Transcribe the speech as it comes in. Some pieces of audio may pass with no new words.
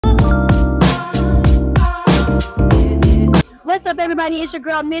What's up, everybody? It's your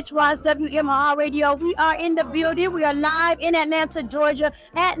girl, Miss Ross, WMR Radio. We are in the building. We are live in Atlanta, Georgia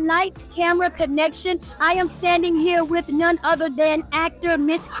at Lights Camera Connection. I am standing here with none other than actor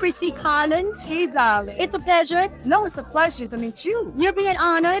Miss Crissy Collins. Hey, darling. It's a pleasure. No, it's a pleasure to meet you. You're being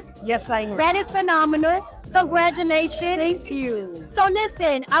honored. Yes, I am. That is phenomenal. Congratulations. Thank you. So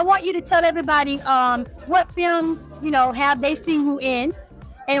listen, I want you to tell everybody what films, have they seen you in,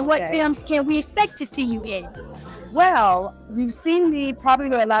 and what films can we expect to see you in? Well, you've seen me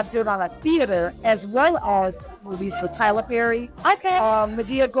probably a lot doing on a theater as well as movies with Tyler Perry. Okay.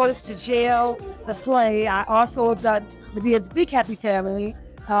 Medea Goes to Jail, the play. I also done Medea's Big Happy Family.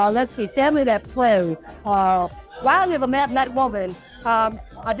 Family That Play. While I Live a Mad Woman.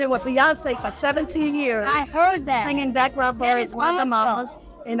 I did with Beyonce for 17 years. I heard that. Singing background vocals, one of the mamas.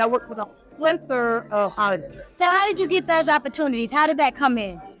 And I worked with a plethora of artists. So how did you get those opportunities? How did that come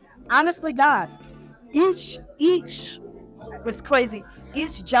in? Honestly, God, each was crazy.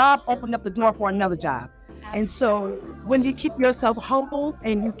 Each job opened up the door for another job. And so when you keep yourself humble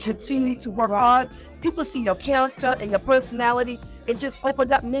and you continue to work hard, people see your character and your personality. It just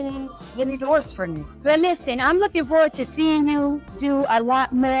opened up many, many doors for me. But listen, I'm looking forward to seeing you do a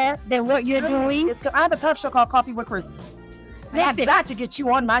lot more than what you're doing. I have a talk show called Coffee with Crissy. I've got to get you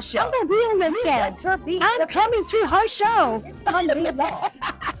on my show. I'm going to be on that show. I'm coming to her show. I'm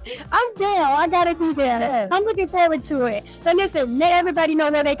there. I got to be there. Yes. I'm looking forward to it. So listen, let everybody know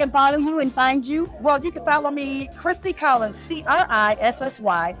where they can follow you and find you. Well, you can follow me, Crissy Collins, Crissy Collins,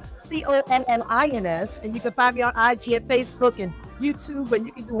 and you can find me on IG and Facebook and YouTube, and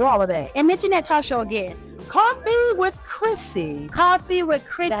you can do all of that. And mention that talk show again. Coffee with Crissy. Coffee with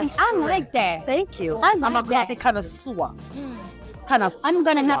Crissy. I like that. Thank you. I'm a coffee connoisseur. I'm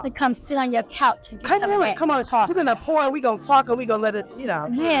gonna have to come sit on your couch and get some of that. Come on, we're gonna pour, we're gonna talk, and we're gonna let it,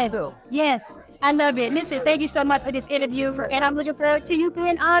 Yes, I love it. Listen, thank you so much for this interview, and I'm looking forward to you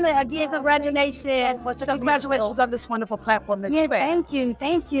being honored again. Congratulations. So congratulations on this wonderful platform. Thank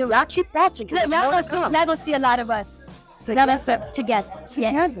you. Y'all keep watching. Y'all gonna see a lot of us. Together.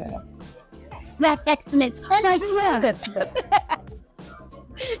 Yes. That's excellence.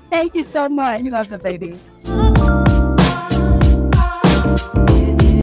 Thank you so much. You love the baby.